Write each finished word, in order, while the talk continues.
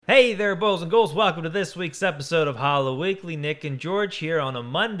Hey there, Bulls and Ghouls. Welcome to this week's episode of Hollow Weekly. Nick and George here on a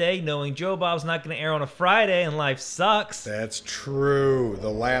Monday, knowing Joe Bob's not going to air on a Friday and life sucks. That's true. The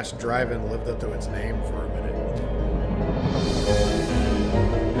last drive-in lived up to its name for a minute.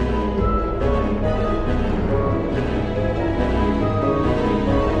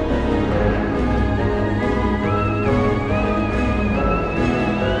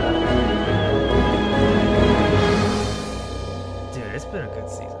 Dude, it's been a good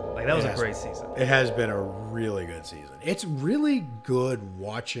season. That was a great season. It has been a really good season. It's really good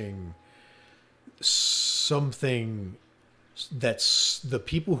watching something that's the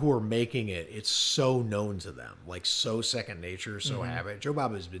people who are making it, it's so known to them, like so second nature, so habit. Joe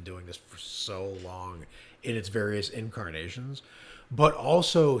Bob has been doing this for so long in its various incarnations, but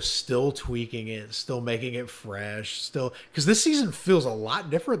also still tweaking it, still making it fresh, still, because this season feels a lot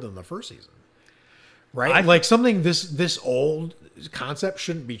different than the first season. Right? Like something this old concept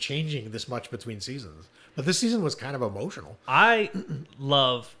shouldn't be changing this much between seasons. But this season was kind of emotional. I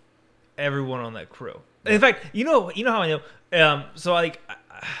love everyone on that crew. In fact, you know how I know? So like,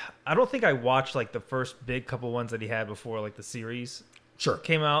 I don't think I watched like the first big couple ones that he had before like the series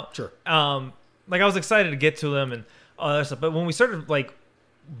came out. Sure. Like I was excited to get to them and all that stuff. But when we started like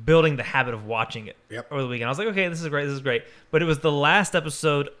building the habit of watching it over the weekend, I was like, okay, this is great. But it was the last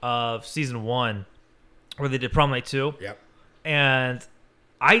episode of season 1 where they did Prom Night 2. Yep. And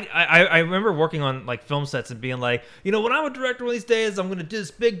I remember working on like film sets and being like, when I'm a director one of these days, I'm going to do this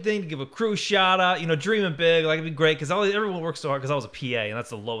big thing to give a crew shout out, dreaming big, like it'd be great because everyone works so hard because I was a PA and that's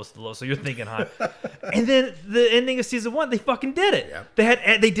the lowest of the low. So you're thinking high. And then the ending of season 1, they fucking did it.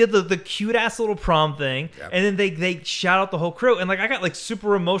 Yep. They did the cute ass little prom thing. Yep. And then they shout out the whole crew. And like, I got like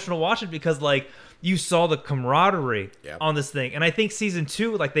super emotional watching because like, you saw the camaraderie on this thing. And I think season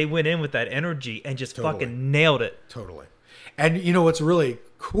 2, like they went in with that energy and just fucking nailed it. Totally. And what's really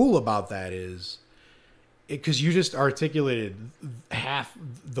cool about that is because you just articulated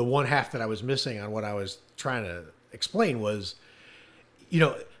the one half that I was missing on what I was trying to explain was,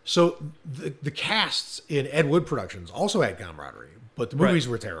 so the casts in Ed Wood Productions also had camaraderie. But the movies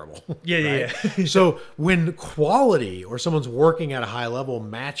were terrible. Yeah. So when quality or someone's working at a high level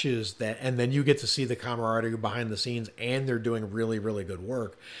matches that, and then you get to see the camaraderie behind the scenes and they're doing really, really good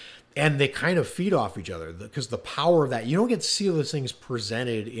work, and they kind of feed off each other because the power of that, you don't get to see those things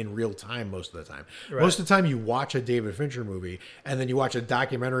presented in real time most of the time. Right. Most of the time you watch a David Fincher movie and then you watch a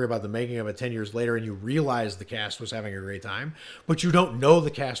documentary about the making of it 10 years later and you realize the cast was having a great time, but you don't know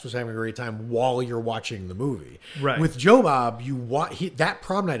the cast was having a great time while you're watching the movie. Right. With Joe Bob, that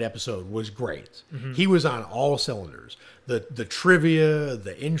Prom Night episode was great. Mm-hmm. He was on all cylinders. The trivia,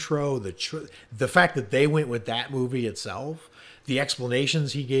 the intro, the fact that they went with that movie itself, the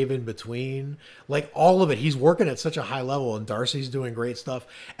explanations he gave in between, like all of it, he's working at such a high level and Darcy's doing great stuff.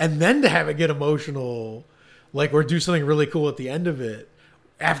 And then to have it get emotional, like, or do something really cool at the end of it,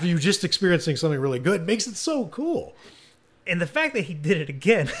 after you just experiencing something really good, makes it so cool. And the fact that he did it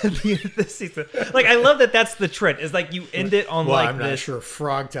again at the end of this season, like, I love that that's the trend. Is like you end it on I'm not sure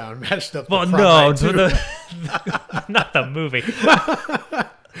Frogtown matched up. Well, no, not the movie.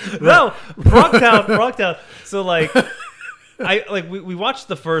 No, Frogtown. So like. We watched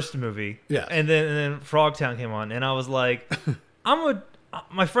the first movie, and then Frogtown came on, and I was like,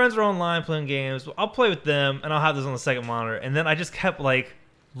 my friends are online playing games. I'll play with them, and I'll have this on the second monitor. And then I just kept like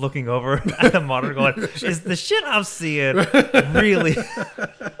looking over at the monitor, going, "Is the shit I'm seeing really,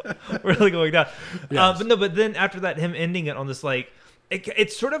 really going down?" Yes. But then after that, him ending it on this like,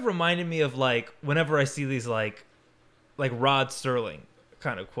 it sort of reminded me of like whenever I see these like Rod Serling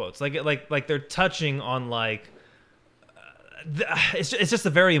kind of quotes, like they're touching on like. It's just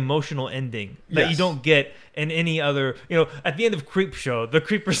a very emotional ending that you don't get in any other. At the end of Creep Show, the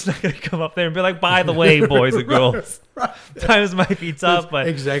creeper's not going to come up there and be like, "By the way, boys and girls, times might be tough." But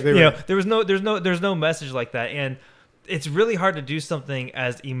exactly right. There's no message like that, and it's really hard to do something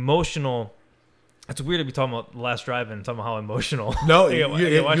as emotional. It's weird to be talking about The Last Drive-In and talking about how emotional. No, it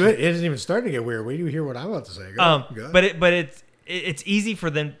isn't even starting to get weird. Wait till you hear what I'm about to say. Go ahead. But it's easy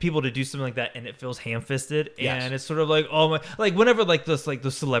for people to do something like that, and it feels ham-fisted, yes. And it's sort of like, oh my, like whenever like those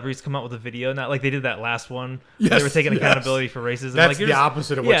celebrities come out with a video, not like they did that last one, they were taking accountability for racism. That's like, the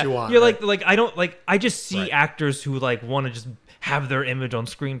opposite of what you want. You're like I just see actors who like want to just have their image on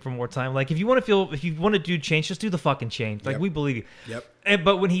screen for more time. Like if you want to do change, just do the fucking change. Like we believe you. Yep.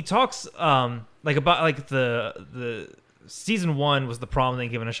 But when he talks like about like the season 1 was the prom thing,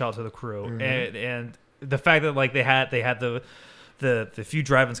 giving a shout out to the crew, and the fact that like they had the few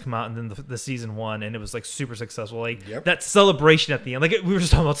drive-ins come out and then the season 1 and it was like super successful, like that celebration at the end, like we were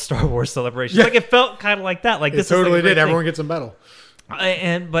just talking about Star Wars celebration, like it felt kind of like that, like it this totally is like did. Everyone gets a medal.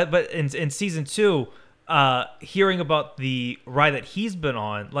 But in season 2, hearing about the ride that he's been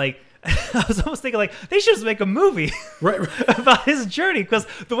on, like I was almost thinking like they should just make a movie right. about his journey, because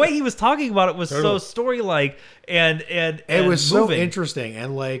the way he was talking about it was so story-like and it was moving. So interesting.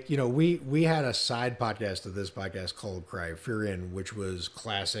 And like, you know, we had a side podcast of this podcast called Criterion, which was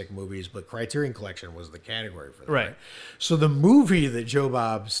classic movies, but Criterion Collection was the category for that. Right. So the movie that Joe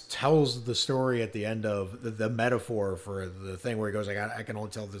Bob tells the story at the end of the metaphor for the thing where he goes, I can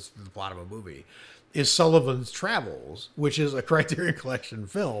only tell this the plot of a movie, is Sullivan's Travels, which is a Criterion Collection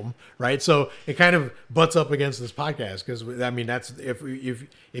film, right? So it kind of butts up against this podcast because, I mean, that's if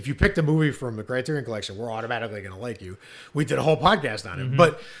you picked a movie from the Criterion Collection, we're automatically going to like you. We did a whole podcast on it. Mm-hmm.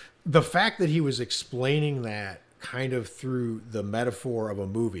 But the fact that he was explaining that kind of through the metaphor of a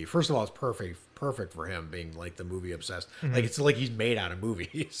movie, first of all, it's perfect for him being like the movie obsessed. Mm-hmm. Like it's like he's made out of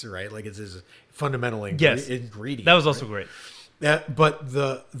movies, right? Like it's his fundamental ingredient. That was also great. But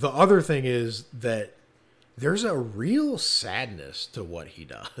the other thing is that there's a real sadness to what he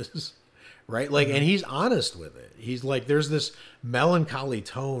does, right? Like, and he's honest with it. He's like, there's this melancholy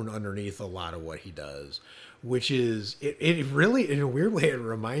tone underneath a lot of what he does, which is it really, in a weird way, it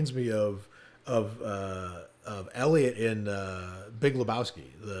reminds me of Elliot in Big Lebowski,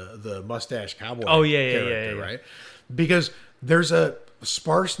 the mustache cowboy. Oh yeah, right? Because there's a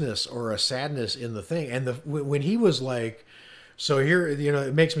sparseness or a sadness in the thing, and when he was like. So here, you know,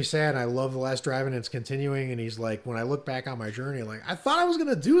 it makes me sad. I love The Last Drive, and it's continuing. And he's like, when I look back on my journey, like, I thought I was going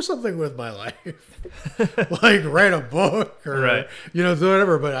to do something with my life. Like write a book or, you know, do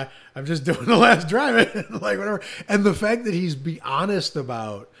whatever. But I'm just doing The Last Drive, like whatever. And the fact that he's be honest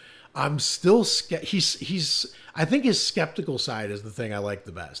about, I'm still, I think his skeptical side is the thing I like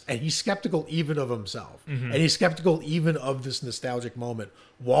the best. And he's skeptical even of himself. Mm-hmm. And he's skeptical even of this nostalgic moment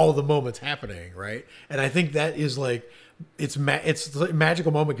while the moment's happening, right? And I think that is like, it's a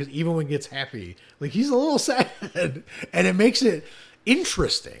magical moment because even when he gets happy, like he's a little sad, and it makes it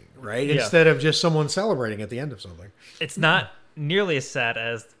interesting, right? Yeah. Instead of just someone celebrating at the end of something. It's not nearly as sad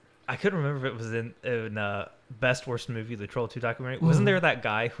as I couldn't remember if it was in Best Worst Movie, the Troll 2 documentary. Mm-hmm. Wasn't there that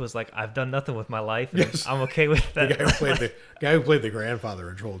guy who was like, I've done nothing with my life, and yes. I'm okay with that. The guy who played the grandfather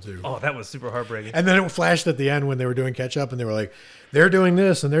in Troll 2. Oh, that was super heartbreaking. And then it flashed at the end when they were doing catch up, and they were like, they're doing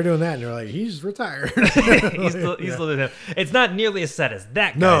this and they're doing that, and they're like, he's retired. he's still doing him. It's not nearly as sad as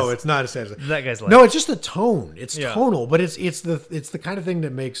that guy's. No, it's not as sad as that guy's life. No, it's just the tone. It's tonal, but it's the kind of thing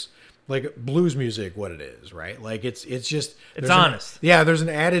that makes like blues music what it is, right? Like it's just honest. There's an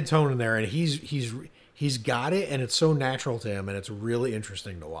added tone in there, and he's got it, and it's so natural to him, and it's really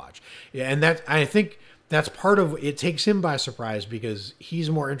interesting to watch. Yeah, and that I think that's part of it. Takes him by surprise because he's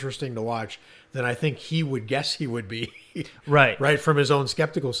more interesting to watch than I think he would guess he would be. Right, from his own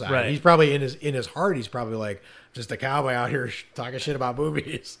skeptical side. Right. He's probably in his heart. He's probably like just a cowboy out here talking shit about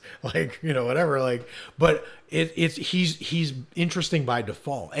movies, like, you know, whatever. Like, but he's interesting by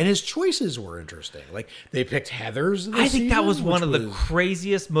default, and his choices were interesting. Like they picked Heathers. I think that was one of the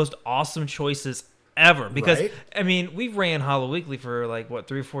craziest, most awesome choices ever, because I mean, we've ran Hollow Weekly for like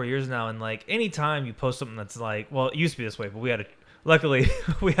 3 or 4 years now, and like anytime you post something that's like, well, it used to be this way, but luckily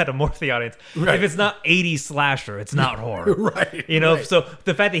we had to morph the audience. Right. If it's not 80s slasher, it's not horror. Right. You know, so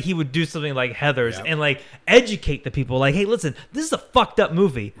the fact that he would do something like Heathers and like educate the people, like, hey, listen, this is a fucked up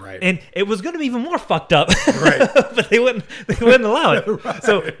movie. Right. And it was going to be even more fucked up. Right. But they wouldn't allow it. Right.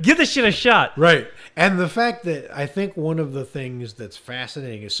 So give this shit a shot. Right. And the fact that I think one of the things that's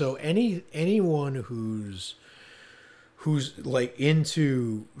fascinating is so anyone who's like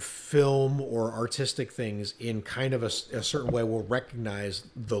into film or artistic things in kind of a certain way will recognize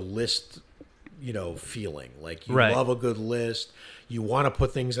the list, you know, feeling. Like you love a good list. You want to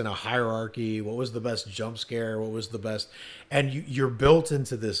put things in a hierarchy. What was the best jump scare? What was the best? And you're built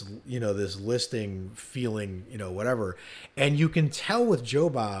into this, you know, this listing feeling, you know, whatever. And you can tell with Joe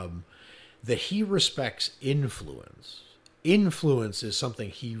Bob that he respects influence. Influence is something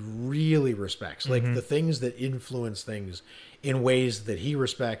he really respects. Like the things that influence things in ways that he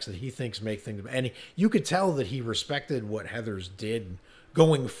respects, that he thinks make things. And you could tell that he respected what Heathers did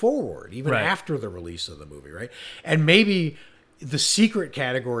going forward, even after the release of the movie, right? And maybe the secret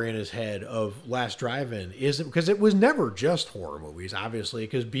category in his head of Last Drive-In is because it was never just horror movies, obviously,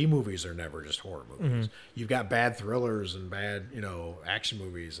 because B movies are never just horror movies. You've got bad thrillers and bad, you know, action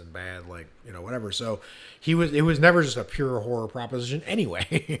movies and bad, like, you know, whatever. So it was never just a pure horror proposition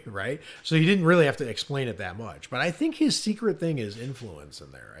anyway, right? So you didn't really have to explain it that much. But I think his secret thing is influence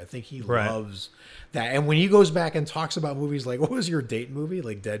in there. I think he loves that. And when he goes back and talks about movies like, what was your date movie?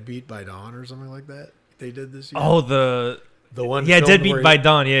 Like Deadbeat by Dawn or something like that they did this year? Oh, The one, yeah, Deadbeat by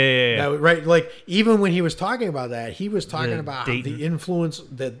Dawn, yeah. Right, like even when he was talking about that, he was talking about the influence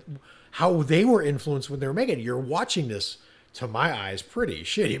how they were influenced when they were making it. You're watching this, to my eyes, pretty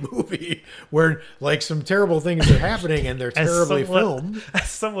shitty movie where like some terrible things are happening and they're terribly filmed. As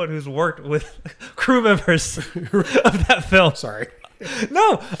someone who's worked with crew members of that film, sorry.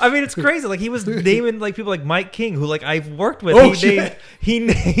 No, I mean it's crazy. Like he was naming like people like Mike King, who like I've worked with. He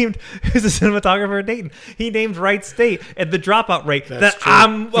named who's a cinematographer in Dayton. He named Wright State and the dropout rate that true.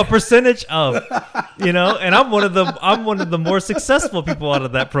 I'm a percentage of, you know, and I'm one of the more successful people out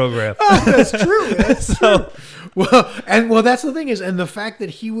of that program. Oh, that's true. That's true. Well, that's the thing is, and the fact that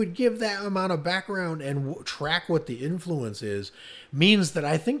he would give that amount of background and track what the influence is means that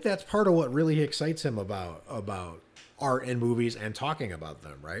I think that's part of what really excites him about art and movies and talking about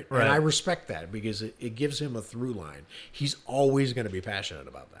them, right? And I respect that because it gives him a through line. He's always going to be passionate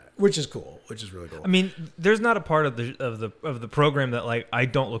about that, which is cool, which is really cool. I mean, there's not a part of the program that like I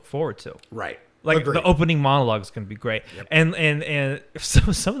don't look forward to. Right. Like the opening monologue is going to be great, and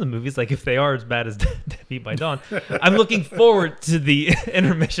some of the movies, like if they are as bad as Deadbeat by Dawn, I'm looking forward to the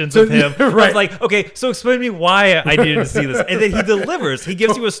intermissions of him. Right. I was like, okay, so explain to me why I needed to see this, and then he delivers. He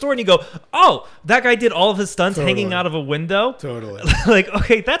gives you a story, and you go, oh, that guy did all of his stunts hanging out of a window. Totally. Like,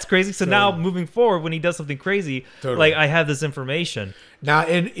 okay, that's crazy. So now moving forward, when he does something crazy, like I have this information. Now,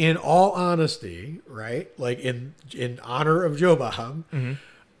 in all honesty, right? Like in honor of Joe Bob. Mm-hmm.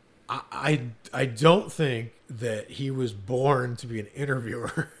 I don't think that he was born to be an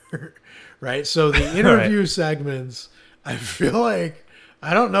interviewer, right? So the interview segments, I feel like,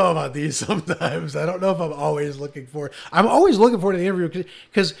 I don't know about these sometimes. I don't know if I'm always looking forward. I'm always looking forward to the interview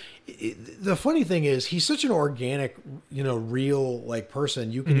because the funny thing is he's such an organic, real like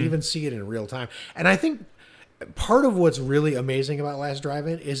person. You can even see it in real time. And I think part of what's really amazing about Last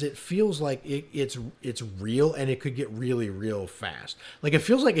Drive-In is it feels like it's real and it could get really real fast. Like it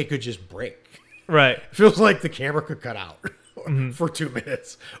feels like it could just break. Right. It feels like the camera could cut out for 2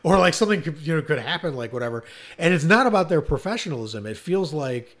 minutes, or like something could happen, like whatever. And it's not about their professionalism. It feels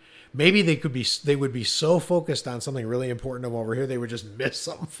like maybe they would be so focused on something really important to them over here, they would just miss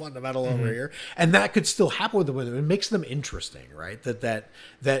something fundamental over here, and that could still happen with them. It makes them interesting, right? That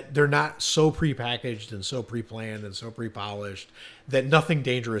they're not so prepackaged and so pre-planned and so pre-polished that nothing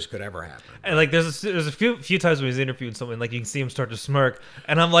dangerous could ever happen. And like there's a few times when he's interviewing someone, like you can see him start to smirk,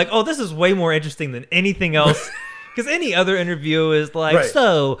 and I'm like, oh, this is way more interesting than anything else. Because any other interview is like,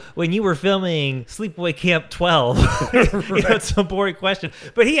 so when you were filming Sleepaway Camp 12, it's a boring question.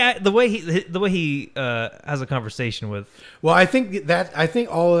 But the way he has a conversation with. Well, I think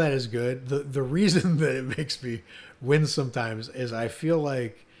all of that is good. The reason that it makes me wince sometimes is I feel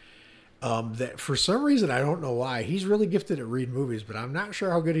like that for some reason, I don't know why, he's really gifted at reading movies, but I'm not sure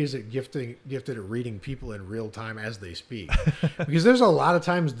how good he is at gifted at reading people in real time as they speak. Because there's a lot of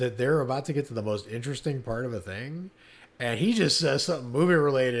times that they're about to get to the most interesting part of a thing, and he just says something movie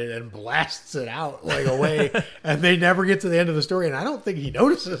related and blasts it out like away, and they never get to the end of the story. And I don't think he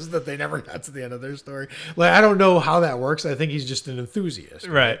notices that they never got to the end of their story. Like I don't know how that works. I think he's just an enthusiast,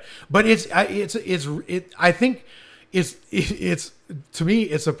 right? But I think it's to me,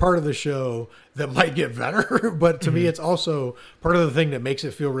 it's a part of the show that might get better, but to me, it's also part of the thing that makes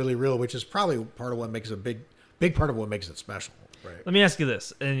it feel really real, which is probably part of what makes a big part of what makes it special. Right. Let me ask you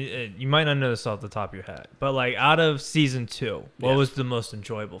this, and you might not know this off the top of your head, but like out of season 2, what was the most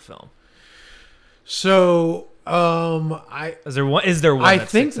enjoyable film? So, is there one? I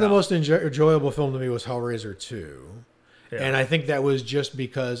think the most enjoyable film to me was Hellraiser 2, and I think that was just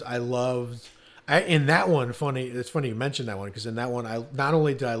because I loved. In that one, it's funny you mentioned that one, because in that one, not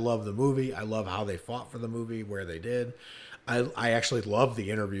only did I love the movie, I love how they fought for the movie, where they did. I actually loved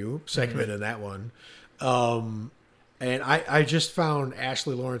the interview segment in that one. And I just found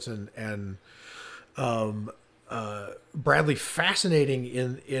Ashley Lawrence and Bradley fascinating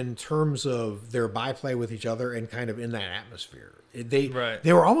in terms of their byplay with each other and kind of in that atmosphere. They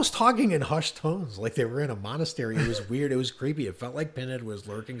were almost talking in hushed tones, like they were in a monastery. It was weird. It was creepy. It felt like Pinhead was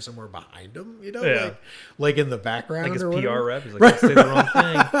lurking somewhere behind them, like in the background. Like his or PR rep. He's like, don't say the wrong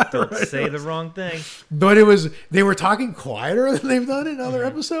thing. Don't say the wrong thing. But they were talking quieter than they've done in other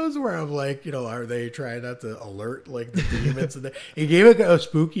episodes, where I'm like, are they trying not to alert like the demons? It gave it a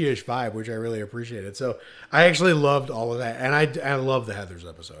spooky-ish vibe, which I really appreciated. So I actually loved all of that, and I love the Heathers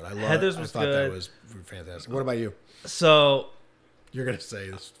episode. Heathers was good. That was fantastic. What about you? So. You're going to say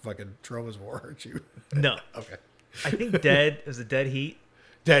this fucking Troma's War, aren't you? No. Okay. I think Dead Heat.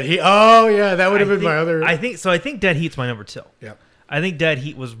 Dead Heat. Oh, yeah. That would have been my other. I think Dead Heat's my number 2. Yep. I think Dead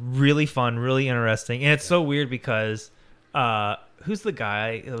Heat was really fun, really interesting. And it's so weird because who's the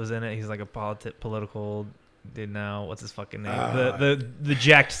guy that was in it? He's like a political dude now. What's his fucking name? The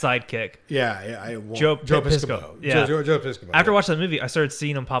jacked sidekick. Yeah, Joe Piscopo. Yeah, Joe Piscopo. After watching that movie, I started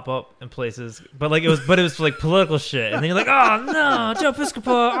seeing him pop up in places, but it was like political shit, and then you're like, oh no, Joe Piscopo,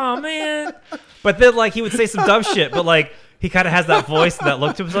 oh man. But then like he would say some dumb shit, but like he kind of has that voice and that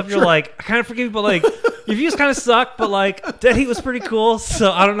look to himself. You're like, I kind of forgive you, but like your views kind of suck, but like Deadheat was pretty cool.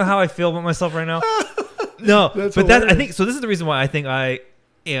 So I don't know how I feel about myself right now. No, but I think so. This is the reason why I think I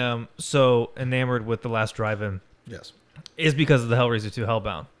am so enamored with The Last Drive-In. Yes, is because of the Hellraiser 2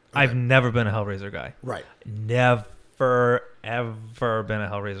 Hellbound. Okay. I've never been a Hellraiser guy. Right. Never, ever been a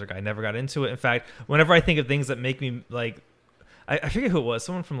Hellraiser guy. Never got into it. In fact, whenever I think of things that make me like, I forget who it was.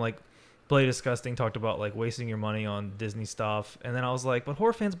 Someone from like Bloody Disgusting talked about like wasting your money on Disney stuff, and then I was like, but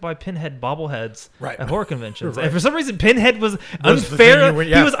horror fans buy Pinhead bobbleheads at horror conventions, right. And for some reason Pinhead was unfair.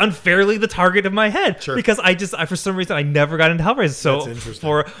 He was unfairly the target of my head because I for some reason I never got into Hellraiser. So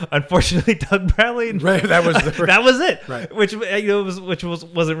for unfortunately Doug Bradley, right, that was it, right. Which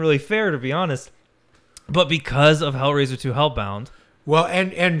wasn't really fair, to be honest. But because of Hellraiser 2 Hellbound. Well,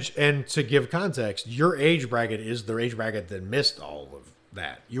 and to give context, your age bracket is the age bracket that missed all of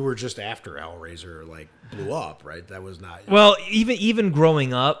that. You were just after Hellraiser like blew up, right? That was not. Well, even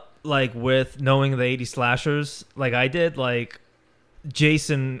growing up, like with knowing the 80s slashers, like I did, like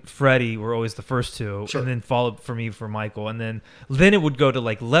Jason, Freddy were always the first two, and then followed for Michael, and then it would go to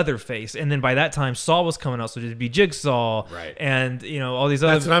like Leatherface, and then by that time Saw was coming out, so it'd be Jigsaw, right? And all these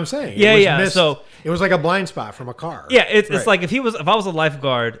other. That's what I'm saying. Yeah. So it was like a blind spot from a car. Yeah, it's like if I was a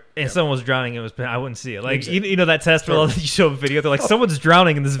lifeguard and someone was drowning, I wouldn't see it. Like exactly. you know that test where you show a video, they're like someone's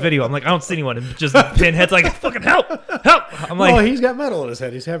drowning in this video. I'm like, I don't see anyone, and just Pinhead's like, fucking help. I'm like, well, he's got metal in his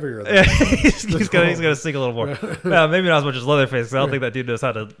head. He's heavier. Than he's gonna sink a little more. Maybe not as much as Leatherface, because I don't think that dude knows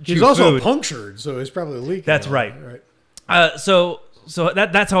how to. He's also punctured, so he's probably leaking. That's right. So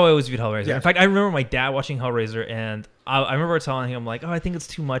that's how I always viewed Hellraiser. Yeah. In fact, I remember my dad watching Hellraiser, and I remember telling him like, "Oh, I think it's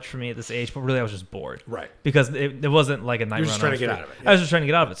too much for me at this age," but really I was just bored, right? Because it wasn't like a night. You're just trying to get out of it. Yeah. I was just trying to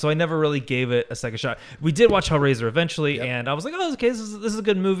get out of it, so I never really gave it a second shot. We did watch Hellraiser eventually, and I was like, "Oh, okay, this is a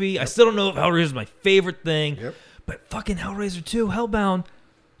good movie." I still don't know if Hellraiser is my favorite thing, but fucking Hellraiser 2, Hellbound.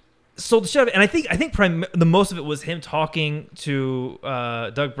 Sold the shit out of it. And I think the most of it was him talking to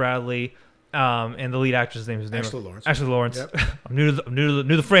Doug Bradley, and the lead actress' name is Ashley Lawrence. Ashley Lawrence. Yep. I'm new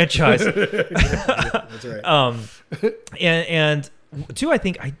to the franchise. That's right. And two, I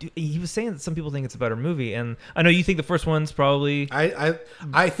think he was saying that some people think it's a better movie, and I know you think the first one's probably. I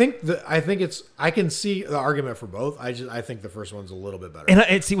think it's. I can see the argument for both. I think the first one's a little bit better.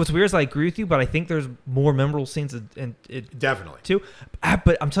 And see, what's weird is I agree with you, but I think there's more memorable scenes in it definitely too.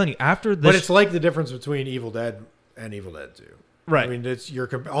 But I'm telling you, after this, but it's like the difference between Evil Dead and Evil Dead 2. Right. I mean, you're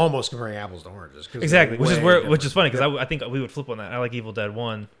almost comparing apples to oranges. Exactly, which is funny because I think we would flip on that. I like Evil Dead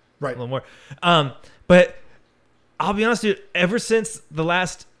 1 a little more. But I'll be honest, dude, ever since the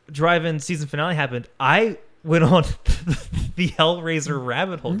last drive-in season finale happened, I went on the Hellraiser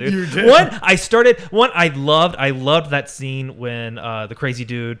rabbit hole, dude. You did. I loved that scene when the crazy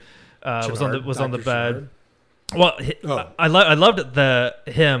dude was on the bed. Sherrod. Well, I loved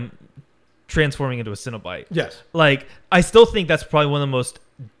him transforming into a Cenobite. Yes. Like, I still think that's probably one of the most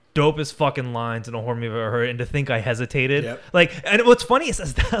dopest fucking lines in a horror movie I've ever heard, and to think I hesitated. Yep. Like, and what's funny is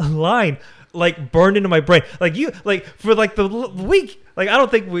that line like burned into my brain. Like for like the week, like I don't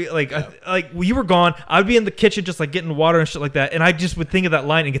think we like you were gone. I'd be in the kitchen just like getting water and shit like that, and I just would think of that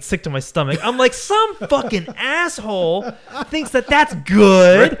line and get sick to my stomach. I'm like, some fucking asshole thinks that's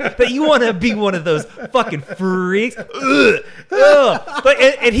good, that you want to be one of those fucking freaks. Ugh.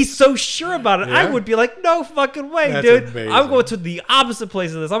 And he's so sure about it. Yeah. I would be like, no fucking way, dude. Amazing. I'm going to the opposite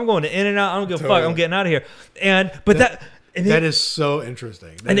place of this. I'm going to In-N-Out. I don't give a fuck. I'm getting out of here. That is so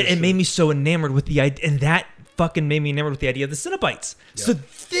interesting. It made me so enamored with the idea, and that fucking made me enamored with the idea of the Cenobites. Yep. So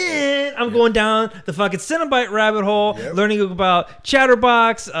then I'm going down the fucking Cenobite rabbit hole, learning about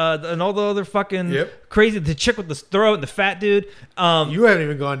Chatterbox and all the other fucking crazy, the chick with the throat and the fat dude. You haven't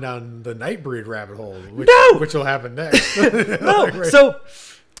even gone down the Nightbreed rabbit hole, which will happen next. No, so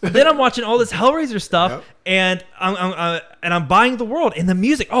then I'm watching all this Hellraiser stuff, and I'm buying the world and the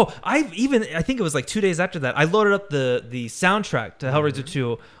music. Oh, I think it was like 2 days after that, I loaded up the soundtrack to Hellraiser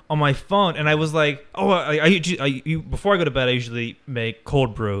 2 on my phone, and I was like, before I go to bed, I usually make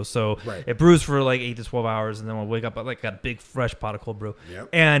cold brew, so it brews for like 8 to 12 hours, and then I'll wake up, I got a big fresh pot of cold brew,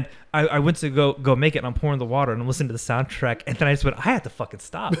 and I went to go make it, and I'm pouring the water, and I'm listening to the soundtrack, and then I just went, I have to fucking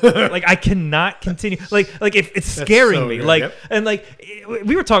stop. Like, I cannot continue. Like if it's scaring me. Good. Like, and like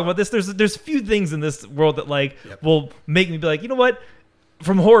we were talking about this. There's few things in this world that like will make me be like, you know what?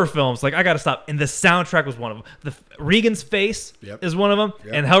 from horror films, like I gotta stop. And the soundtrack was one of them. Regan's face is one of them,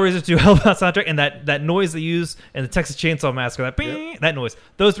 and Hellraiser 2 Hellbound soundtrack, and that noise they use in the Texas Chainsaw Massacre, that noise.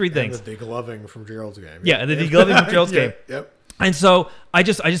 Those three things. And the degloving from Gerald's Game. Yeah, and the degloving from Gerald's Game. Yep. And so I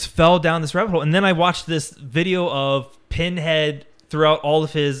just fell down this rabbit hole, and then I watched this video of Pinhead throughout all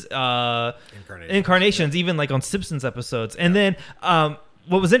of his incarnations, even like on Simpsons episodes. And then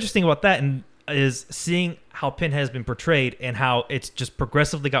what was interesting about that is seeing how Pinhead has been portrayed and how it's just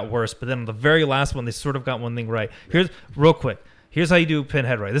progressively got worse. But then on the very last one, they sort of got one thing right. Here's real quick. Here's how you do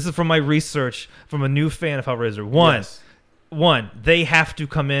Pinhead right. This is from my research from a new fan of Hellraiser. One, they have to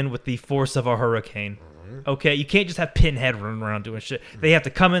come in with the force of a hurricane. Okay, you can't just have Pinhead running around doing shit. They have to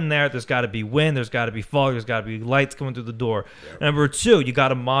come in there. There's got to be wind. There's got to be fog. There's got to be lights coming through the door. Number two, you got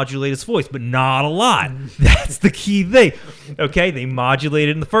to modulate his voice, but not a lot. That's the key thing. Okay, they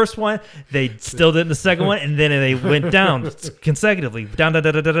modulated in the first one. They still did in the second one, and then they went down consecutively, down,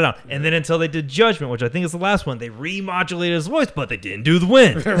 and then until they did Judgment, which I think is the last one, they remodulated his voice, but they didn't do the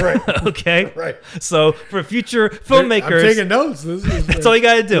wind. Right. Okay. Right. So for future filmmakers, I'm taking notes. That's all you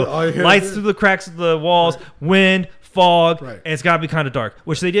got to do. Lights through the cracks of the wall. Wind, fog, and it's got to be kind of dark,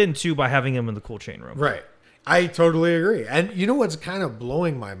 which they did in 2 by having him in the cool chain room. Right. I totally agree. And you know what's kind of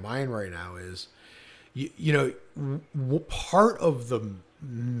blowing my mind right now is, part of the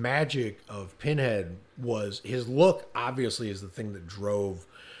magic of Pinhead was his look, obviously, is the thing that drove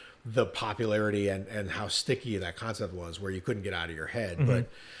the popularity and how sticky that concept was, where you couldn't get out of your head. But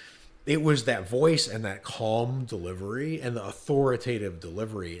it was that voice and that calm delivery and the authoritative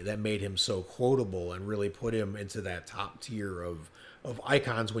delivery that made him so quotable and really put him into that top tier of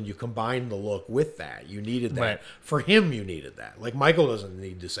icons. When you combine the look with that, you needed that. Right. For him, you needed that. Like, Michael doesn't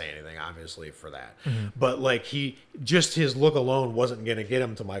need to say anything, obviously, for that. But like, his look alone wasn't going to get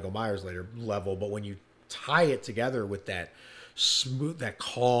him to Michael Myers later level. But when you tie it together with that smooth, that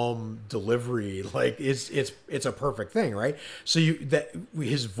calm delivery, like it's a perfect thing, right? So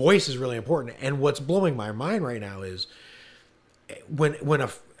his voice is really important. And what's blowing my mind right now is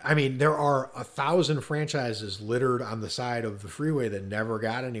there are 1,000 franchises littered on the side of the freeway that never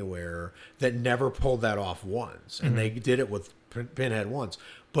got anywhere, that never pulled that off once, and they did it with Pinhead once.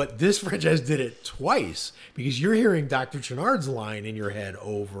 But this franchise did it twice, because you're hearing Dr. Channard's line in your head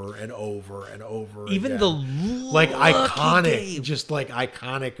over and over and over. Even again. The like iconic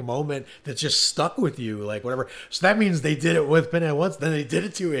moment that just stuck with you, like whatever. So that means they did it with Pinhead once, then they did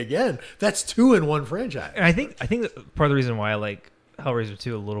it to you again. That's 2 in one franchise. And I think that part of the reason why I like Hellraiser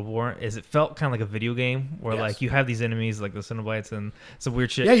 2 a little more is it felt kind of like a video game where like you have these enemies like the Cenobites and some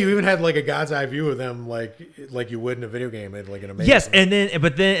weird shit. Yeah, you even had like a God's eye view of them, like you would in a video game, like an amazing. Yes, and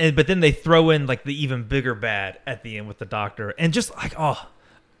then they throw in like the even bigger bad at the end with the Doctor, and just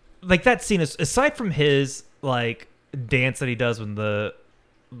like that scene is, aside from his like dance that he does when the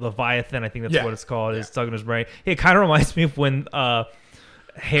Leviathan, I think that's what it's called, is stuck in his brain. It kind of reminds me of when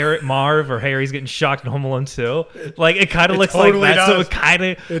Harry's getting shocked in Home Alone 2. Like, it kind of looks totally like that, does. So it kind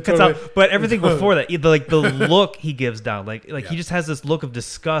of cuts out. But everything before that, like the look he gives down, like he just has this look of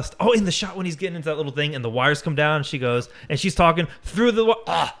disgust. Oh, in the shot when he's getting into that little thing and the wires come down, and she goes and she's talking through the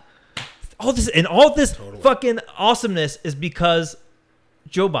all this fucking awesomeness is because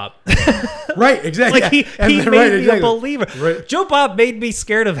Joe Bob. Right, exactly. Like, he made me a believer. Right. Joe Bob made me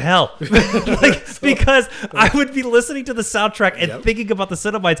scared of hell. Because I would be listening to the soundtrack and thinking about the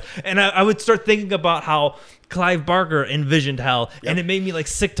Cenobites, and I would start thinking about how Clive Barker envisioned hell, and it made me like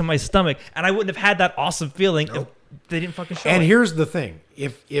sick to my stomach, and I wouldn't have had that awesome feeling if they didn't fucking show it. And here's the thing.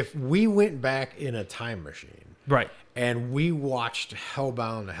 If we went back in a time machine, right, and we watched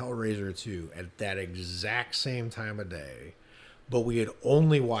Hellbound and Hellraiser 2 at that exact same time of day, but we had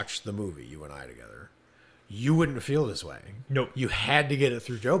only watched the movie, you and I together, you wouldn't feel this way. Nope. You had to get it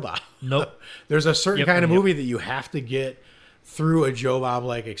through Joe Bob. Nope. There's a certain kind of movie that you have to get through a Joe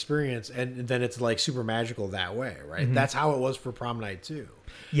Bob-like experience, and then it's like super magical that way, right? Mm-hmm. That's how it was for Prom Night 2.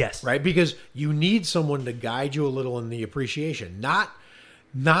 Yes. Right? Because you need someone to guide you a little in the appreciation, not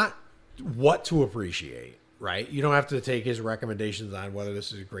what to appreciate. Right, you don't have to take his recommendations on whether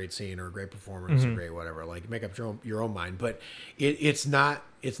this is a great scene or a great performance or great whatever. Like, make up your own mind. But it's not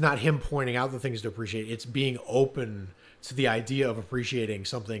him pointing out the things to appreciate. It's being open to the idea of appreciating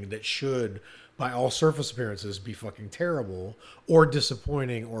something that should, by all surface appearances, be fucking terrible or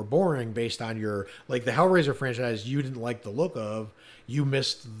disappointing or boring based on your, like, the Hellraiser franchise. You didn't like the look of. You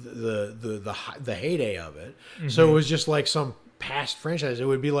missed the heyday of it. Mm-hmm. So it was just like some past franchise. It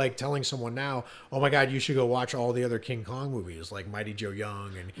would be like telling someone now, oh my God, you should go watch all the other King Kong movies, like Mighty Joe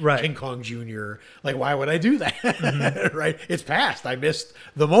Young and King Kong Jr. Like, why would I do that? Mm-hmm. Right? It's past. I missed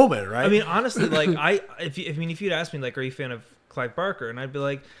the moment, right? I mean, honestly, like, if you'd asked me, like, are you a fan of Clive Barker, and I'd be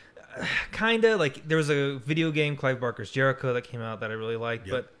like, kind of. Like, there was a video game, Clive Barker's Jericho, that came out that I really liked,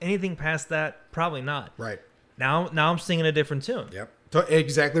 but anything past that, probably not. Right. Now I'm singing a different tune. Yep.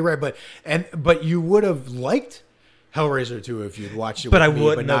 Exactly right. But you would have liked Hellraiser 2 if you'd watched it with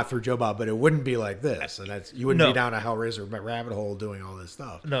me, but not through Joe Bob. But it wouldn't be like this, and you wouldn't be down a Hellraiser rabbit hole doing all this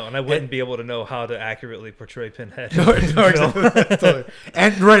stuff. No, and I wouldn't be able to know how to accurately portray Pinhead. No, exactly.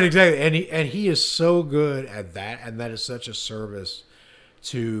 And right, exactly. And he is so good at that, and that is such a service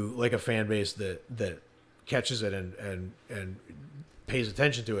to like a fan base that catches it and pays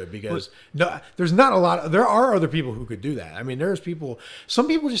attention to it, because there's not a lot. There are other people who could do that. I mean, some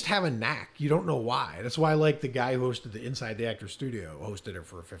people just have a knack. You don't know why. That's why, like, the guy who hosted the Inside the Actor Studio hosted it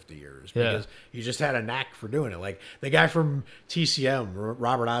for 50 years because he just had a knack for doing it. Like the guy from TCM,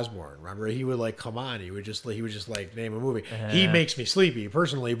 Robert Osborne. Remember, he would like come on. He would just like name a movie. He makes me sleepy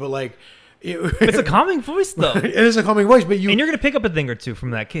personally, but like. It's a calming voice, though. It is a calming voice, but you're going to pick up a thing or two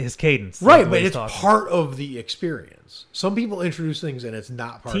from that his cadence, right? But it's part of the experience. Some people introduce things, and it's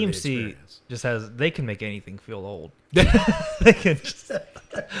not part of the experience. Just they can make anything feel old. They can just,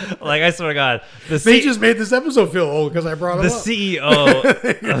 like, I swear to God, they just made this episode feel old because I brought it up. The CEO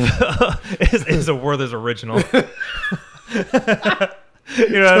is a Werther's original. You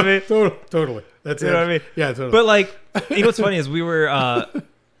know what I mean? Totally. That's you know what I mean? Yeah, totally. But like, you know what's funny is we were.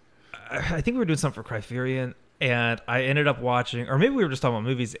 I think we were doing something for Criterion, and I ended up watching, or maybe we were just talking about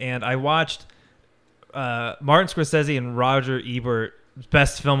movies, and I watched Martin Scorsese and Roger Ebert's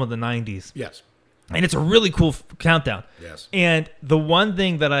best film of the 90s. Yes. And it's a really cool countdown. Yes. And the one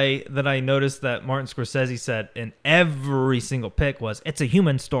thing that I noticed that Martin Scorsese said in every single pick was, it's a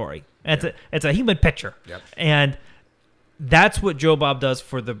human story. It's a human picture. Yep. And that's what Joe Bob does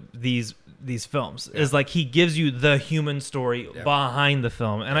for these films, is like he gives you the human story behind the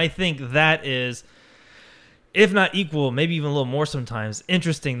film. And I think that is, if not equal, maybe even a little more sometimes,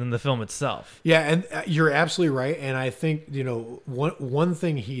 interesting than the film itself. Yeah, and you're absolutely right. And I think, one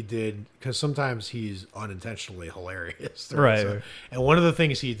thing he did, because sometimes he's unintentionally hilarious. Right. And one of the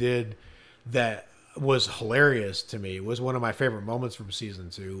things he did that was hilarious to me was one of my favorite moments from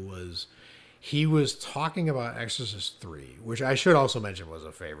season 2 was he was talking about Exorcist 3, which I should also mention was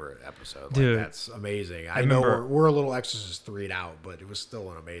a favorite episode. Dude, like, that's amazing. I know we're a little Exorcist 3'd out, but it was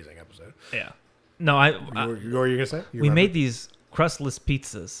still an amazing episode. Yeah. No, what were you going to say? We made these crustless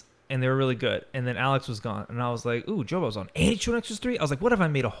pizzas, and they were really good. And then Alex was gone, and I was like, ooh, Joe was on. And he showed Exorcist 3? I was like, what if I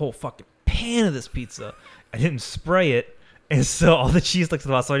made a whole fucking pan of this pizza? I didn't spray it. And so all the cheese looked to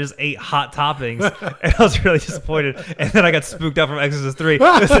the bottom, so I just ate hot toppings, and I was really disappointed. And then I got spooked out from Exorcist 3. It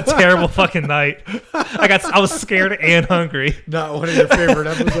was a terrible fucking night. I was scared and hungry. Not one of your favorite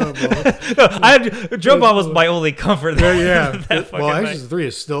episodes, no, Joe Bob was my only comfort. Yeah. Well, Exorcist 3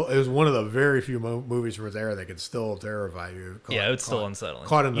 is one of the very few movies from its era that can still terrify you. It's still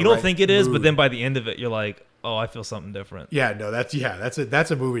unsettling. You don't think it is, but then by the end of it, you're like, oh, I feel something different. Yeah, no, that's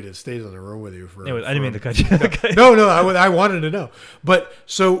a movie that stays in the room with you for. Anyway, I didn't mean to cut you. No, I wanted to know. But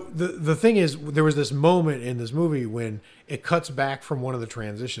so the thing is, there was this moment in this movie when it cuts back from one of the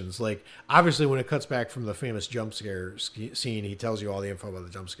transitions. Like, obviously, when it cuts back from the famous jump scare scene, he tells you all the info about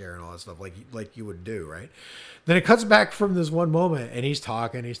the jump scare and all that stuff, like you would do, right? Then it cuts back from this one moment, and he's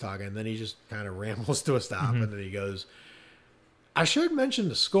talking, and then he just kind of rambles to a stop, and then he goes, "I should mention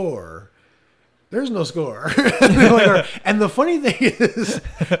the score. There's no score." And the funny thing is,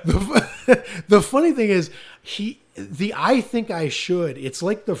 I think I should. It's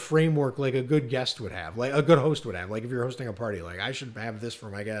like the framework, like a good guest would have, like a good host would have. Like if you're hosting a party, like I should have this for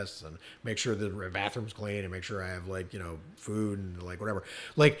my guests and make sure the bathroom's clean and make sure I have food and like whatever.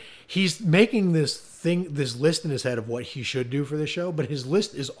 Like he's making this list in his head of what he should do for the show, but his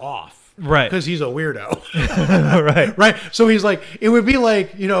list is off. Right. Because he's a weirdo. Right. So he's like, it would be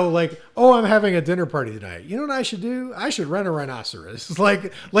like, oh, I'm having a dinner party tonight. You know what I should do? I should rent a rhinoceros.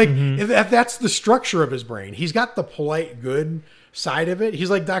 That's the structure of his brain. He's got the polite good side of it. He's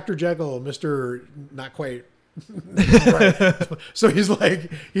like Dr. Jekyll, Mr. Not Quite. Right. So he's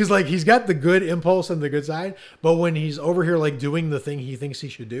got the good impulse and the good side, but when he's over here like doing the thing he thinks he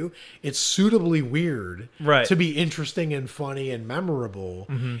should do, it's suitably weird to be interesting and funny and memorable,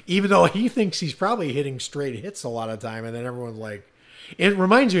 even though he thinks he's probably hitting straight hits a lot of time, and then everyone's like, it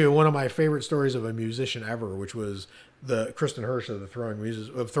reminds me of one of my favorite stories of a musician ever, which was the Kristen Hirsch of the Throwing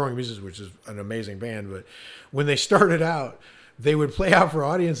Muses, which is an amazing band. But when they started out, they would play out for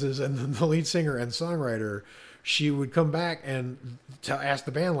audiences, and then the lead singer and songwriter, she would come back and ask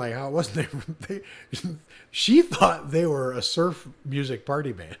the band like how it was. She thought they were a surf music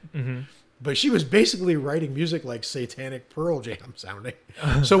party band but she was basically writing music like Satanic Pearl Jam sounding.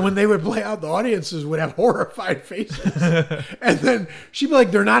 So when they would play out, the audiences would have horrified faces. And then she'd be like,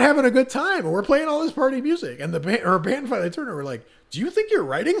 they're not having a good time. We're playing all this party music. And her band finally turned to her like, do you think you're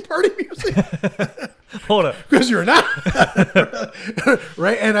writing party music? Hold up. Because you're not.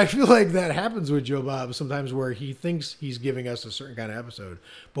 Right? And I feel like that happens with Joe Bob sometimes, where he thinks he's giving us a certain kind of episode,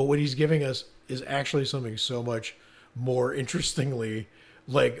 but what he's giving us is actually something so much more interestingly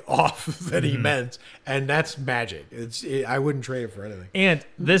like off than he meant, and that's magic. I wouldn't trade it for anything. And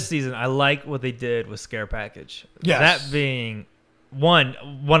this season, I like what they did with Scare Package. Yes. That being one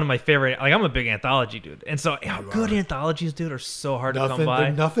of my favorite. Like, I'm a big anthology dude, and so good anthologies, dude, are so hard to come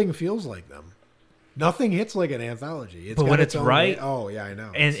by. Nothing feels like them. Nothing hits like an anthology. But when it's right, oh yeah, I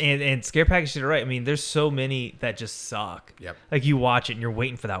know. And Scare Package did it right. I mean, there's so many that just suck. Yep. Like, you watch it and you're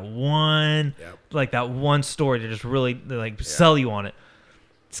waiting for that one, like that one story to just really like sell you on it.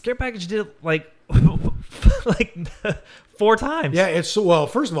 Scare Package did it like 4 times. Yeah,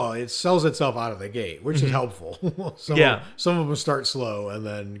 first of all, it sells itself out of the gate, which is helpful. Some of them start slow and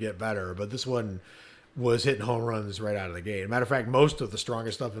then get better, but this one was hitting home runs right out of the gate. Matter of fact, most of the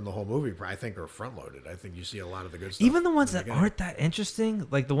strongest stuff in the whole movie, I think, are front loaded. I think you see a lot of the good stuff. Even the ones that aren't that interesting,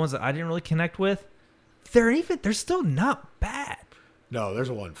 like the ones that I didn't really connect with, they're still not bad. No,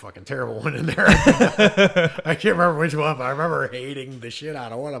 there's one fucking terrible one in there. I can't remember which one, but I remember hating the shit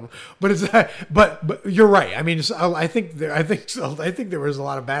out of one of them. But you're right. I mean, I think there was a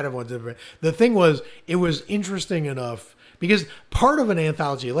lot of bad ones. The thing was, it was interesting enough because part of an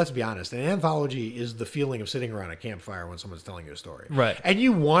anthology, let's be honest, an anthology is the feeling of sitting around a campfire when someone's telling you a story. Right. And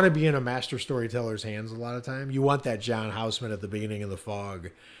you want to be in a master storyteller's hands a lot of time. You want that John Houseman at the beginning of The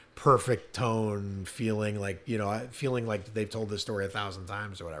Fog. Perfect tone, feeling like they've told this story 1,000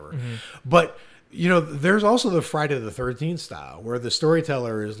 times or whatever. But there's also the Friday the 13th style where the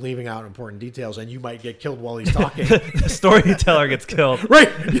storyteller is leaving out important details and you might get killed while he's talking. The storyteller gets killed. Right.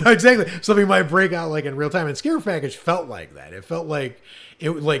 Yeah, exactly. Something might break out like in real time. And Scare Package felt like that. It felt like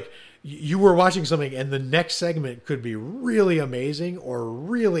you were watching something and the next segment could be really amazing or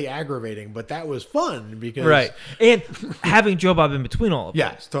really aggravating, but that was fun because... Right. And having Joe Bob in between all of them.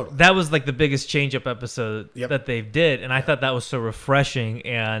 Yes, totally. That was like the biggest change-up episode that they did, and I thought that was so refreshing.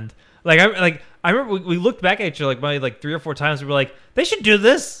 And I remember we looked back at each other probably 3 or 4 times. We were like, they should do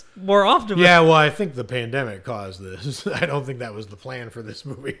this more often. Yeah, well, I think the pandemic caused this. I don't think that was the plan for this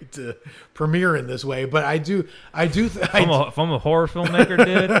movie to premiere in this way. But if I'm a horror filmmaker,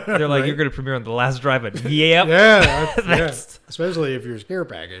 dude, they're like, you're going to premiere on The Last Drive-In. Yep. Yeah, especially if you're Scare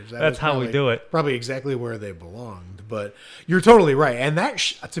Package. That's how we do it. Probably exactly where they belonged. But you're totally right. And that,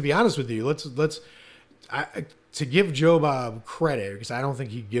 to be honest with you, to give Joe Bob credit, because I don't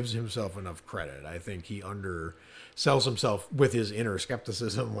think he gives himself enough credit. I think he undersells himself with his inner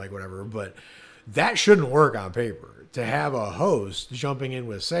skepticism, like whatever. But that shouldn't work on paper. To have a host jumping in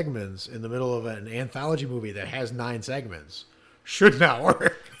with segments in the middle of an anthology movie that has 9 segments should not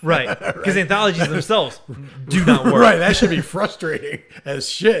work. Right. Because anthologies themselves do not work. Right. That should be frustrating as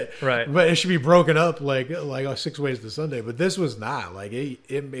shit. Right. But it should be broken up like 6 Ways to Sunday. But this was not. Like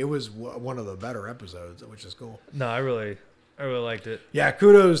it was one of the better episodes, which is cool. No, I really liked it. Yeah,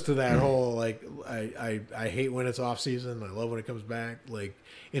 kudos to that whole I hate when it's off season. I love when it comes back. Like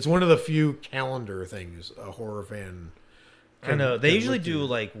it's one of the few calendar things a horror fan I know. They usually do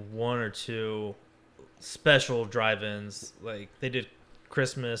like 1 or 2 special drive-ins. Like they did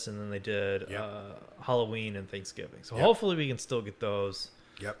Christmas and then they did Halloween and Thanksgiving. So hopefully we can still get those.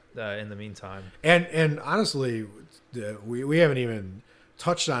 In the meantime. And honestly, we haven't even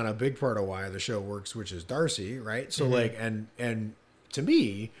touched on a big part of why the show works, which is Darcy, right? So and to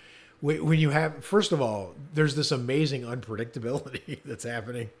me, when you have, first of all, there's this amazing unpredictability that's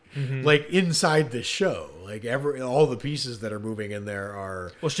happening, like inside the show. Like all the pieces that are moving in there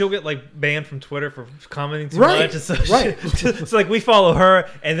are. Well, she'll get like banned from Twitter for commenting too much. So so like we follow her,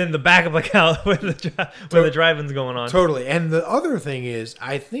 and then the backup account where the drive-in's going on. Totally. And the other thing is,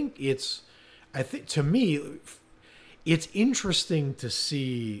 I think to me, it's interesting to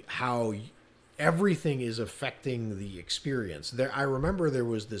see how everything is affecting the experience. I remember there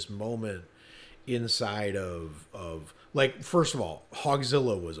was this moment inside of like, first of all,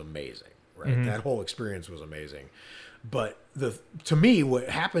 Hogzilla was amazing, right? That whole experience was amazing. But to me, what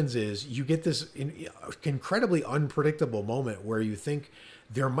happens is you get this incredibly unpredictable moment where you think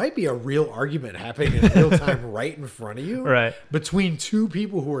there might be a real argument happening in real time right in front of you, right, between 2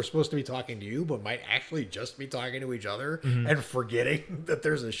 people who are supposed to be talking to you but might actually just be talking to each other and forgetting that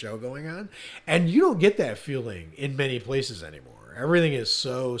there's a show going on. And you don't get that feeling in many places anymore. anymore. Everything is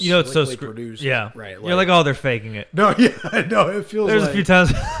so it's so produced. Yeah, right. You're like, oh, they're faking it. No, yeah, no. It feels. There's a few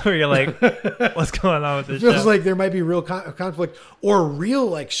times where you're like, what's going on with this? It feels like there might be real conflict or real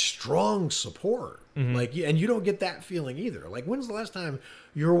like strong support. Like, and you don't get that feeling either. Like, when's the last time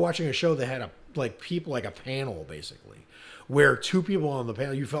you were watching a show that had people like a panel basically, where two people on the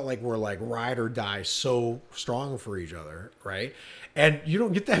panel you felt like were like ride or die, so strong for each other, right? And you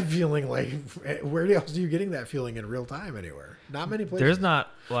don't get that feeling. Like, where else are you getting that feeling in real time anywhere? Not many places. There's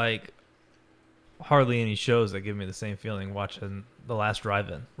not like hardly any shows that give me the same feeling watching The Last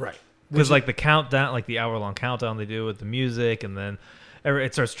Drive-In, right? Because like the countdown, like the hour-long countdown they do with the music, and then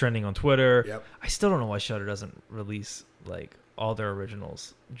it starts trending on Twitter. Yep. I still don't know why Shudder doesn't release like all their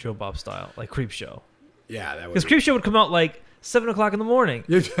originals Joe Bob style, like Creepshow. Yeah, that would. Because Creepshow would come out like 7:00 in the morning.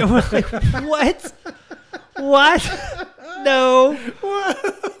 And we're like, what? What? No.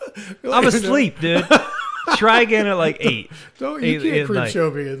 I'm asleep, dude. Try again at like 8. You can't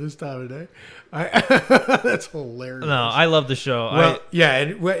Creepshow me at this time of day. That's hilarious. No, I love the show. Well, I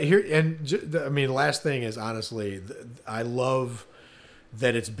mean, last thing is honestly, I love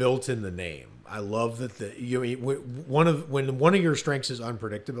that it's built in the name. I love that one of your strengths is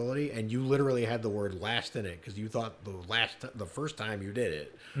unpredictability, and you literally had the word "last" in it because you thought the first time you did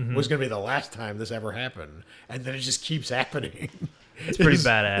it was going to be the last time this ever happened, and then it just keeps happening. It's pretty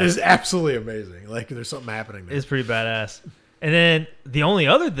badass. It's absolutely amazing. Like, there's something happening there. It's pretty badass. And then the only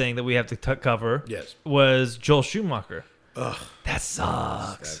other thing that we have to cover was Joel Schumacher. Ugh, that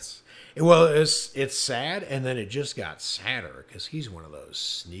sucks. It's sad, and then it just got sadder because he's one of those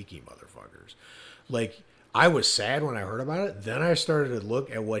sneaky motherfuckers. Like, I was sad when I heard about it. Then I started to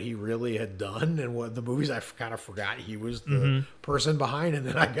look at what he really had done and what the movies I kind of forgot he was the person behind, and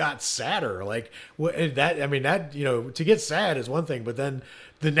then I got sadder. Like, to get sad is one thing, but then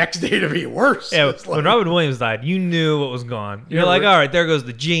the next day to be worse. Yeah, when Robin Williams died, you knew what was gone. You're like, all right, there goes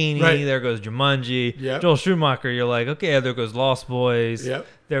The Genie, there goes Jumanji. Yep. Joel Schumacher, you're like, okay, there goes Lost Boys. Yep.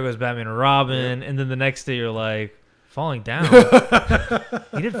 There goes Batman and Robin. Yep. And then the next day you're like, Falling Down.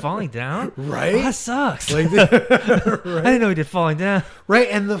 He did Falling Down? Right. Oh, that sucks. Right? I didn't know he did Falling Down. Right,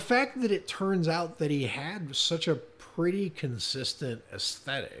 and the fact that it turns out that he had such a pretty consistent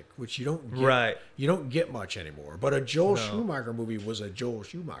aesthetic, which you don't get much anymore. But a Joel Schumacher movie was a Joel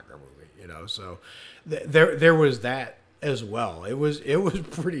Schumacher movie, so there was that as well. It was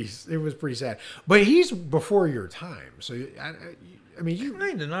pretty sad. But he's before your time, so I mean, you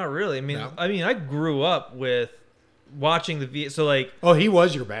kind of not really. I mean, I grew up with watching he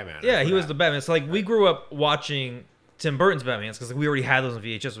was your Batman. Yeah, he was the Batman. So we grew up watching Tim Burton's Batmans because we already had those on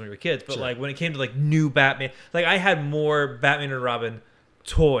VHS when we were kids. But when it came to new Batman, I had more Batman and Robin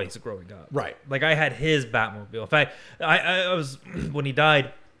toys growing up. Right. I had his Batmobile. In fact, I was when he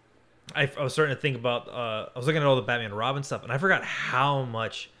died, I was starting to think about. I was looking at all the Batman and Robin stuff, and I forgot how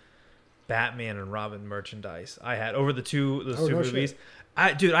much Batman and Robin merchandise I had over those two movies. Shit.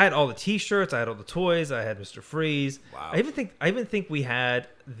 I had all the T-shirts, I had all the toys, I had Mr. Freeze. Wow. I even think we had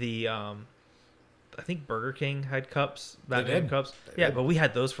the I think Burger King had cups, Batman cups. But we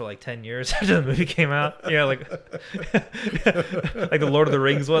had those for 10 years after the movie came out. Yeah, like the Lord of the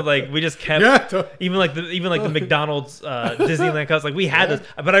Rings one. We just kept even the McDonald's Disneyland cups. We had those,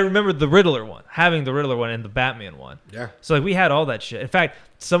 but I remember having the Riddler one and the Batman one. Yeah. So we had all that shit. In fact,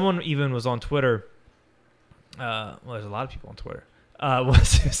 someone even was on Twitter. There's a lot of people on Twitter. Was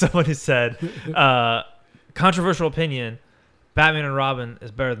someone who said, controversial opinion, Batman and Robin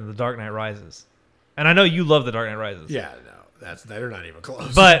is better than The Dark Knight Rises. And I know you love The Dark Knight Rises. Yeah, no, they're not even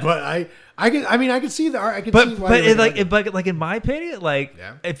close. But I can see the I can see why. But in my opinion,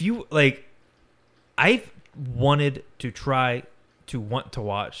 if you I wanted to try to want to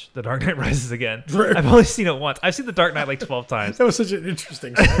watch The Dark Knight Rises again. Right. I've only seen it once. I've seen The Dark Knight 12 times. That was such an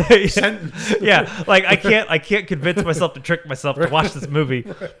interesting sentence. Yeah, I can't convince myself to trick myself to watch this movie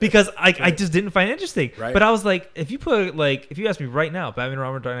because I just didn't find it interesting. Right. But I was like, if you ask me right now, Batman and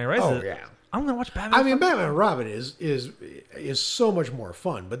Robin, Dark Knight Rises, I'm gonna watch Batman. Batman and Robin is so much more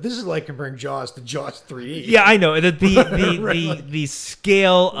fun. But this is like comparing Jaws to Jaws 3D. Yeah, I know the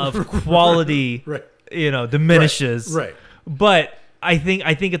scale of quality, diminishes. Right. But I think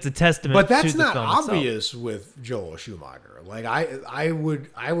it's a testament. But that's to the not film obvious itself. with Joel Schumacher. I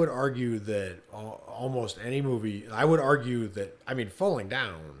would argue that almost any movie. I would argue that Falling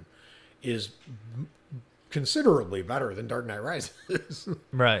Down is considerably better than Dark Knight Rises.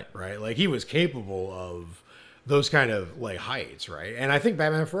 Right. Right. He was capable of those kind of heights. Right. And I think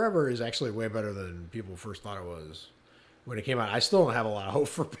Batman Forever is actually way better than people first thought it was when it came out. I still don't have a lot of hope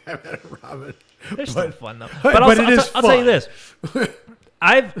for Batman and Robin. They're still fun though. But I'll tell you this: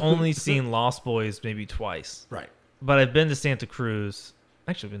 I've only seen Lost Boys maybe twice. Right. but I've been to Santa Cruz.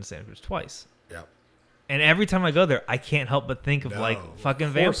 Actually, I've been to Santa Cruz twice. Yep. And every time I go there, I can't help but think of like fucking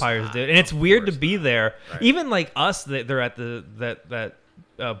vampires, not. dude. And it's weird to be there. Right. Even like us, they're at that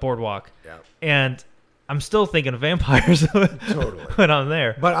boardwalk. Yeah. And I'm still thinking of vampires Totally. when I'm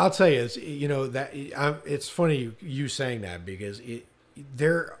there. But I'll tell you, it's funny you saying that because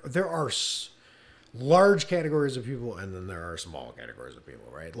there are large categories of people and then there are small categories of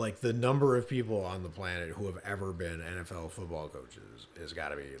people, right? Like the number of people on the planet who have ever been NFL football coaches has got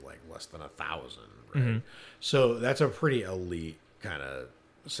to be like less than 1,000, right? Mm-hmm. So that's a pretty elite kind of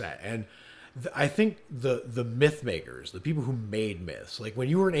set. And I think the myth makers, the people who made myths, like when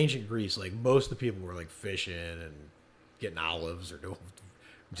you were in ancient Greece, like most of the people were like fishing and getting olives or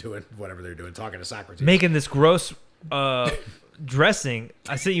doing whatever they're doing, talking to Socrates, making this gross dressing.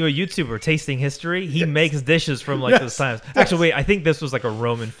 I sent you a YouTuber tasting history. He makes dishes from like those times. Actually, wait, I think this was like a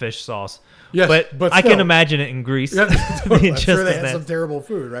Roman fish sauce. Yes, but I can imagine it in Greece. Yeah, totally. I'm sure they had some terrible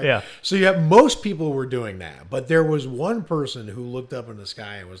food, right? Yeah. So you have most people were doing that, but there was one person who looked up in the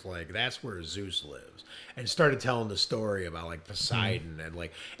sky and was like, "That's where Zeus lives," and started telling the story about like Poseidon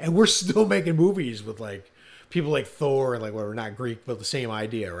and we're still making movies with like people like Thor and like whatever, not Greek, but the same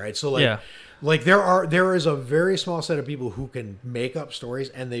idea, right? So like there is a very small set of people who can make up stories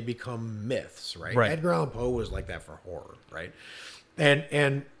and they become myths, right? Edgar Allan Poe was like that for horror, right?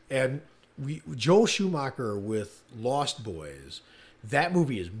 And Joel Schumacher with Lost Boys, that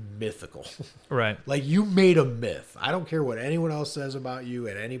movie is mythical. Right. Like you made a myth. I don't care what anyone else says about you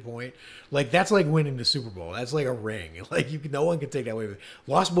at any point. Like that's like winning the Super Bowl. That's like a ring. Like no one can take that away.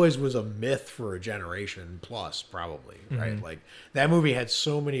 Lost Boys was a myth for a generation plus, probably. Right. Mm-hmm. Like that movie had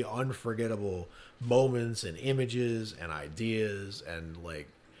so many unforgettable moments and images and ideas and like.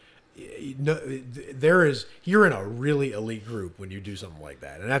 No, you're in a really elite group when you do something like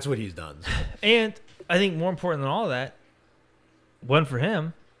that, and that's what he's done. So. And I think more important than all that, one for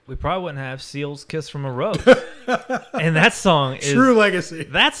him, we probably wouldn't have Seal's "Kiss from a Rose," and that song is true legacy.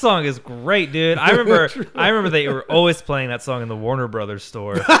 That song is great, dude. I remember they were always playing that song in the Warner Brothers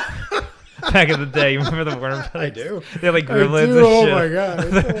store. Back in the day, you remember the Warner Brothers? I do. They had like gremlins and shit. Oh my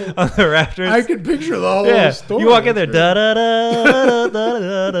god! On the rafters. I can picture the whole story. You walk in there, da da da da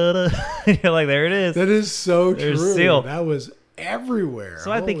da da da. You're like, there it is. That is so There's true. Seal. That was everywhere.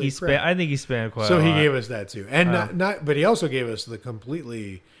 So I think he spanned quite. So a lot. he gave us that too, and but he also gave us the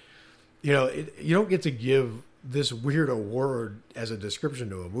completely. You know, you don't get to give this weird award as a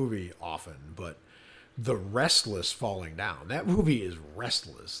description to a movie often, but. The Restless Falling Down. That movie is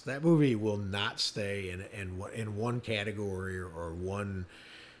restless. That movie will not stay in one category or one,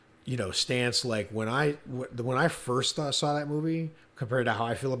 stance. Like when I first saw that movie compared to how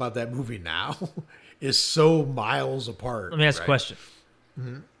I feel about that movie now, is so miles apart. Let me ask a question.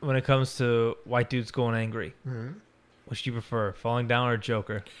 Mm-hmm. When it comes to white dudes going angry, which do you prefer, Falling Down or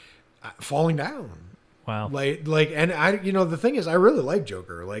Joker? Falling Down. Wow. And I, the thing is, I really like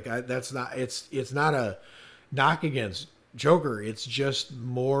Joker. Like, it's not a knock against Joker. It's just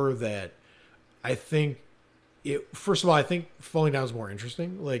more that I think first of all, I think Falling Down is more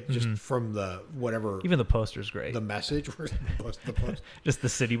interesting. Like, just from the whatever. Even the poster's great. The message. the poster. Just the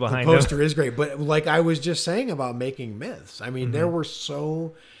city behind the poster is great. But like I was just saying about making myths. I mean, there were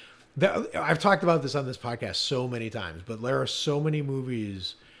I've talked about this on this podcast so many times, but there are so many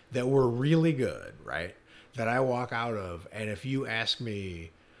movies that were really good, right? That I walk out of, and if you ask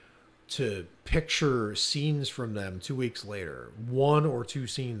me to picture scenes from them 2 weeks later, one or two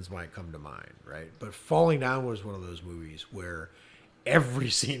scenes might come to mind, right? But Falling Down was one of those movies where every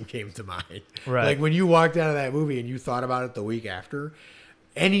scene came to mind. Right. Like when you walked out of that movie and you thought about it the week after,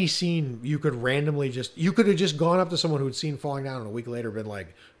 any scene you could you could have just gone up to someone who'd seen Falling Down and a week later been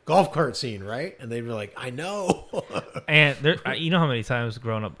like, golf cart scene, right? And they'd be like, I know. And you know how many times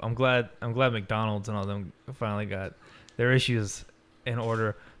growing up, I'm glad McDonald's and all them finally got their issues in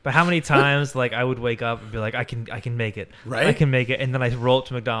order. But how many times like I would wake up and be like, I can make it. Right. I can make it. And then I roll up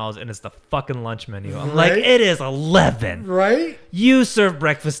to McDonald's and it's the fucking lunch menu. I'm like, it is 11. Right. You serve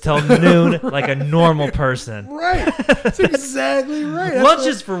breakfast till noon like a normal person. Right. That's exactly right. Lunch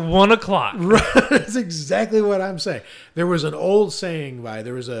is for 1 o'clock. Right. That's exactly what I'm saying. There was an old saying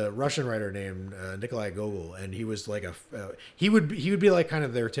there was a Russian writer named Nikolai Gogol, and he was like he would be like kind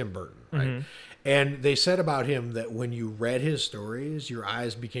of their Tim Burton, right? Mm-hmm. And they said about him that when you read his stories, your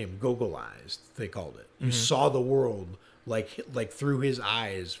eyes became Gogolized, they called it. You saw the world like through his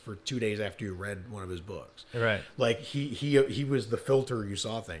eyes for 2 days after you read one of his books. Right. Like he was the filter you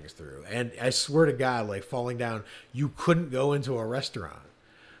saw things through. And I swear to God, like Falling Down, you couldn't go into a restaurant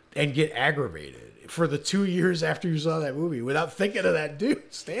and get aggravated for the 2 years after you saw that movie without thinking of that dude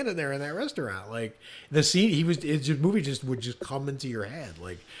standing there in that restaurant. Like the scene, movie just would just come into your head.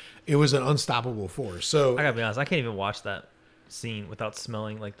 Like it was an unstoppable force. So I gotta be honest, I can't even watch that scene without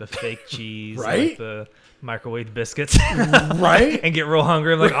smelling like the fake cheese, right? Like the microwave biscuits, right? And get real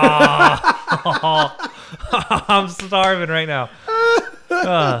hungry. I'm like, I'm starving right now.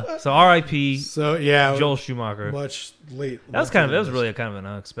 So R.I.P. So yeah, Joel Schumacher. Much late. That was kind of. It was really kind of an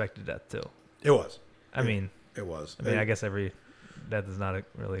unexpected death too. It was. I mean, it was. I guess every death is not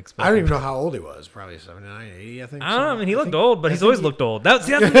really expected. I don't even know how old he was. Probably 79, 80, I think. I don't know. I mean, he looked old, but he's always looked old. I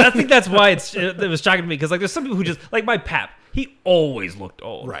think that's why it was shocking to me because like there's some people who just like my pap. He always looked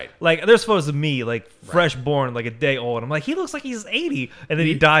old. Right. Like there's photos of me like fresh born, like a day old. I'm like, he looks like he's 80, and then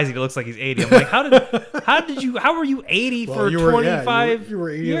he dies. He looks like he's 80. I'm like, how were you 80 for 25 you were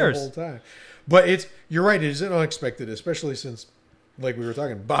 80 years? The whole time. But you're right. It is unexpected, especially since. Like we were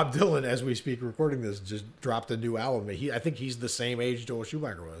talking, Bob Dylan, as we speak, recording this, just dropped a new album. I think he's the same age Joel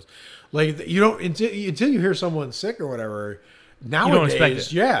Schumacher was. Like you don't until you hear someone sick or whatever.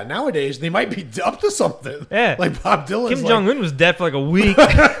 Nowadays, nowadays they might be up to something. Yeah, like Bob Dylan. Kim Jong Un was dead for like a week. You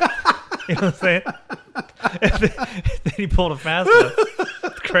know what I'm saying? Then he pulled a fast one.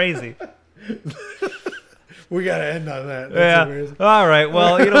 It's crazy. We gotta end on that. That's amazing. All right.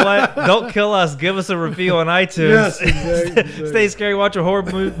 Well, you know what? Don't kill us. Give us a review on iTunes. Yes, exactly. Stay scary. Watch a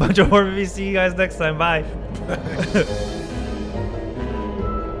bunch of horror movies. See you guys next time. Bye.